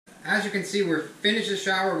as you can see, we're finished the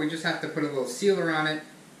shower. We just have to put a little sealer on it.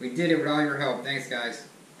 We did it with all your help. Thanks, guys.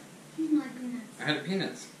 Here's my peanuts. I had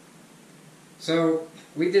peanuts. So,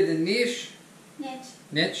 we did the niche.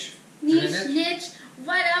 Niche,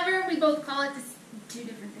 whatever. We both call it two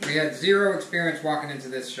different things. We had zero experience walking into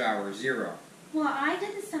this shower. Zero. Well, I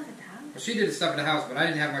did the stuff at the house. Well, she did the stuff at the house, but I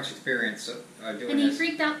didn't have much experience doing this. And he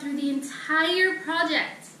freaked out through the entire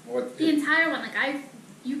project. The entire one. Like,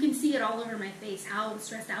 you can see it all over my face, how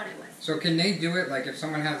stressed out I was. So can they do it, like if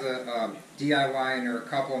someone has a DIY and they're a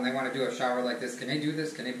couple and they want to do a shower like this, can they do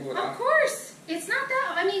this? Can they pull it off? Of course. It's not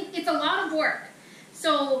that, I mean, it's a lot of work.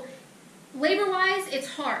 So, labor-wise, it's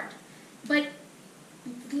hard. But,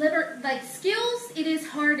 like, skills, it is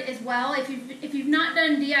hard as well. If you've not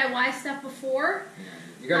done DIY stuff before.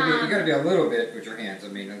 Yeah. You gotta be a little bit with your hands, I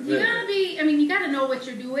mean. You gotta know what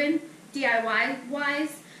you're doing,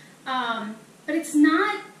 DIY-wise. But it's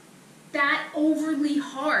not that overly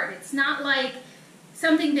hard. It's not like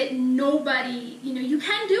something that nobody, you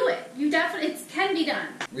can do it. It can be done.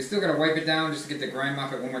 We still gotta wipe it down just to get the grime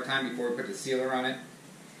off it one more time before we put the sealer on it.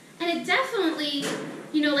 And it definitely,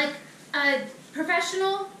 like a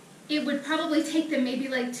professional, it would probably take them maybe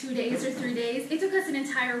like 2 days or 3 days. It took us an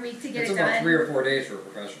entire week to get it done. It's about 3 or 4 days for a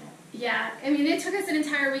professional. Yeah, I mean, it took us an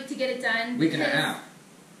entire week to get it done. Week and a half.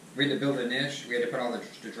 We had to build a niche. We had to put all the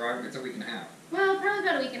drywall. It's a week and a half. Well, probably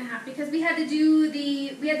about a week and a half because we had to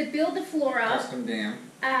build the floor up. Custom dam.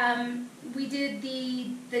 We did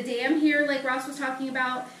the dam here, like Ross was talking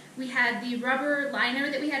about. We had the rubber liner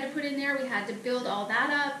that we had to put in there. We had to build all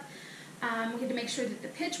that up. We had to make sure that the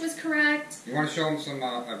pitch was correct. You want to show them some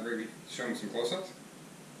close-ups?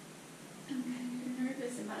 I'm kind of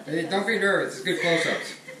nervous about it. Don't be nervous. It's good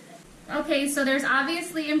close-ups. Okay, so there's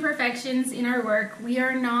obviously imperfections in our work. We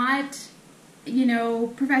are not,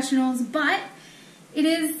 professionals, but it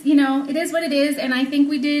is, it is what it is, and I think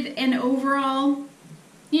we did an overall,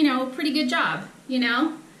 pretty good job,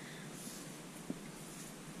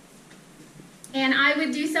 And I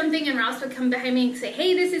would do something and Ross would come behind me and say,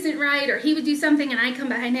 hey, this isn't right, or he would do something and I'd come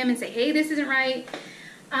behind him and say, hey, this isn't right.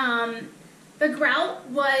 The grout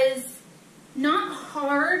was not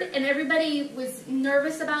hard, and everybody was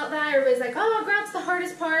nervous about that, or was like, oh, grout's the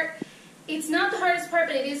hardest part. It's not the hardest part,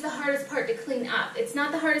 but it is the hardest part to clean up. It's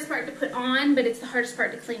not the hardest part to put on, but it's the hardest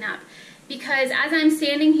part to clean up. Because as I'm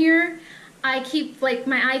standing here, my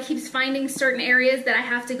eye keeps finding certain areas that I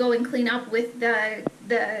have to go and clean up with the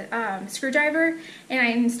screwdriver, and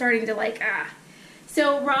I'm starting to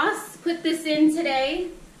So Ross put this in today,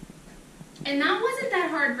 and that wasn't that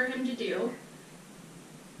hard for him to do.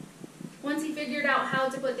 Once he figured out how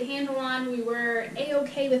to put the handle on, we were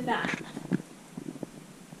A-okay with that. A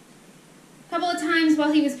couple of times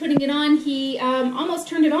while he was putting it on, he almost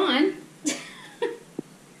turned it on.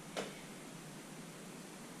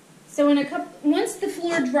 So once the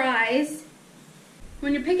floor dries,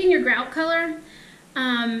 when you're picking your grout color,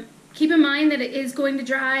 keep in mind that it is going to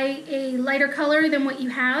dry a lighter color than what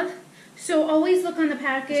you have. So always look on the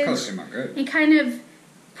package and kind of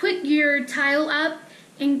put your tile up,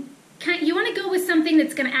 and you want to go with something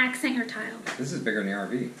that's going to accent your tile. This is bigger than the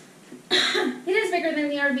RV. It is bigger than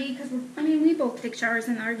the RV because, we both take showers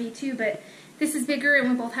in the RV too, but this is bigger and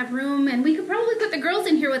we both have room, and we could probably put the girls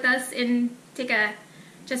in here with us and take a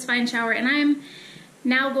just fine shower. And I'm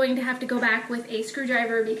now going to have to go back with a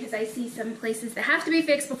screwdriver because I see some places that have to be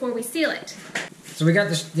fixed before we seal it. So we got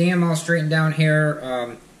this dam all straightened down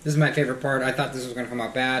here. This is my favorite part. I thought this was going to come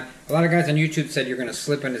out bad. A lot of guys on YouTube said you're going to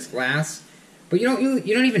slip on this glass. But you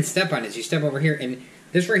don't even step on this. You step over here, and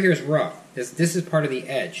this right here is rough. This is part of the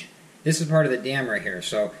edge. This is part of the dam right here.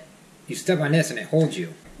 So you step on this, and it holds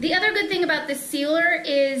you. The other good thing about this sealer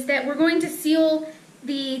is that we're going to seal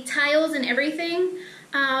the tiles and everything.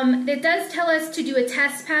 It does tell us to do a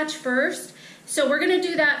test patch first. So we're going to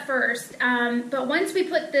do that first. But once we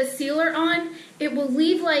put the sealer on, it will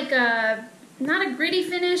leave like not a gritty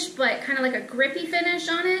finish, but kind of like a grippy finish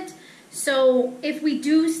on it. So if we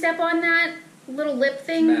do step on that little lip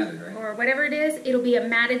thing, matted, right? Or whatever it is, it'll be a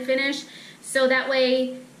matted finish. So that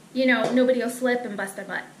way, nobody will slip and bust their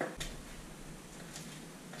butt.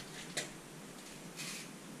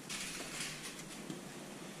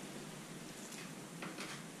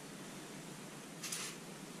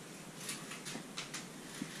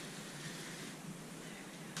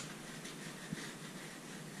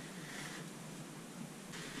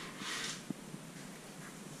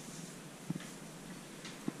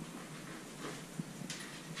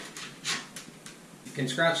 You can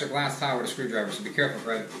scratch the glass tile with a screwdriver, so be careful,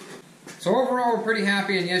 Fred. So overall, we're pretty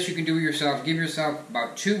happy, and yes, you can do it yourself. Give yourself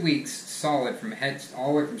about 2 weeks solid from head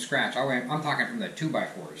all the way from scratch. All the way, I'm talking from the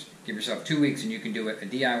 2x4s. Give yourself 2 weeks, and you can do it a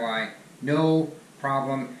DIY, no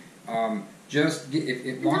problem. Just get,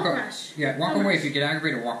 if walk Don't rush. Yeah, walk Don't away. rush. If you get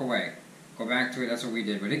aggravated, walk away. Go back to it. That's what we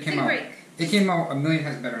did, but it came Take a out. break. It came out a million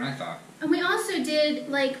times better than I thought. And we also did,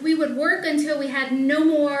 like, we would work until we had no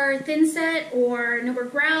more thin set or no more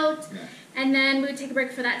grout, Yeah. and then we would take a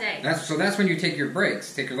break for that day. That's when you take your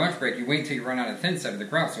breaks. Take your lunch break. You wait until you run out of thin set of the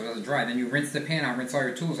grout so it doesn't dry. Then you rinse the pan out, rinse all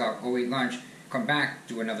your tools out, go eat lunch, come back,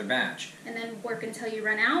 do another batch. And then work until you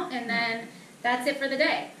run out, and then that's it for the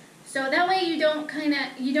day. So that way you don't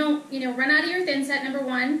run out of your thin set, number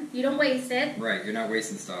one. You don't waste it. Right, you're not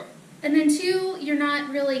wasting stuff. And then two, you're not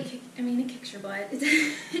really, it kicks your butt.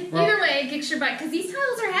 Either way, it kicks your butt, because these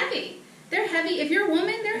tiles are heavy. They're heavy. If you're a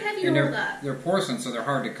woman, they're heavy to hold up. They're porcelain, so they're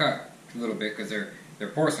hard to cut a little bit because they're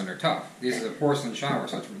porcelain. They're tough. These are the porcelain shower,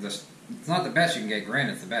 so it's not the best you can get.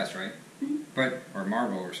 Granite's the best, right? Mm-hmm. Or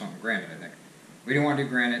marble or something. Granite, I think. We didn't want to do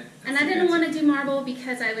granite. And I didn't want to do marble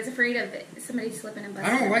because I was afraid of somebody slipping and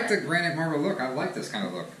busting. I don't like the granite marble look. I like this kind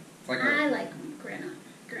of look. It's like I like granite.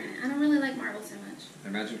 I don't really like marble so much.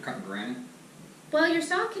 Imagine cutting granite. Well, your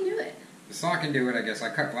saw can do it. The saw can do it, I guess. I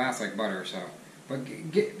cut glass like butter, so.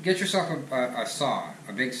 But get yourself a saw,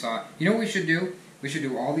 a big saw. You know what we should do? We should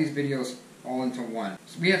do all these videos all into one.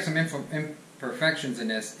 So we have some imperfections in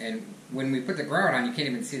this, and when we put the grout on, you can't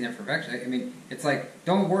even see the imperfection. I mean, it's like,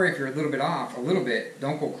 don't worry if you're a little bit off, a little bit.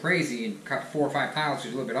 Don't go crazy and cut 4 or 5 tiles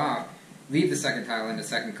because you're a little bit off. Leave the second tile in the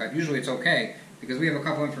second cut. Usually it's okay, because we have a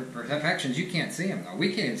couple of imperfections. You can't see them, though. We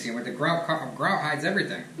can't even see them. With the grout hides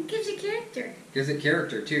everything. It gives you character. Gives it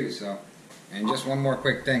character, too, so. And just one more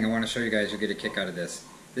quick thing I want to show you guys. You'll get a kick out of this.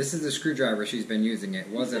 This is the screwdriver she's been using. It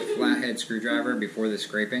was a flathead screwdriver before the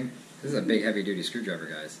scraping. This is a big heavy-duty screwdriver,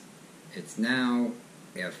 guys. It's now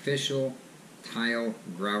an official tile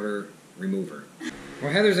grouter remover.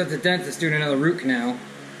 Well, Heather's at the dentist doing another root canal.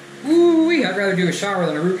 Ooh-wee! I'd rather do a shower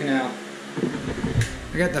than a root canal.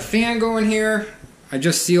 I got the fan going here. I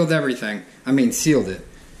just sealed everything. I mean, sealed it.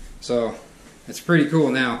 So, it's pretty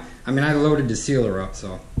cool now. I mean, I loaded the sealer up,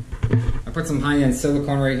 so. I put some high-end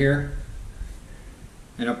silicone right here.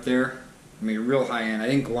 And up there. I mean, real high-end. I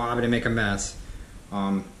didn't glob it and make a mess.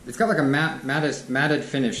 It's got like a matted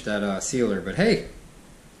finish, that sealer. But hey,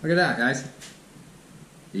 look at that, guys.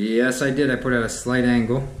 Yes, I did. I put it at a slight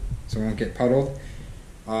angle so it won't get puddled.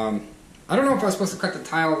 I don't know if I was supposed to cut the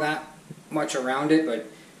tile that much around it, but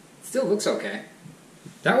it still looks okay.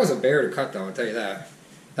 That was a bear to cut, though, I'll tell you that.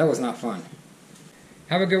 That was not fun.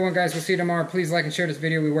 Have a good one, guys. We'll see you tomorrow. Please like and share this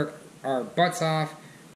video. We work our butts off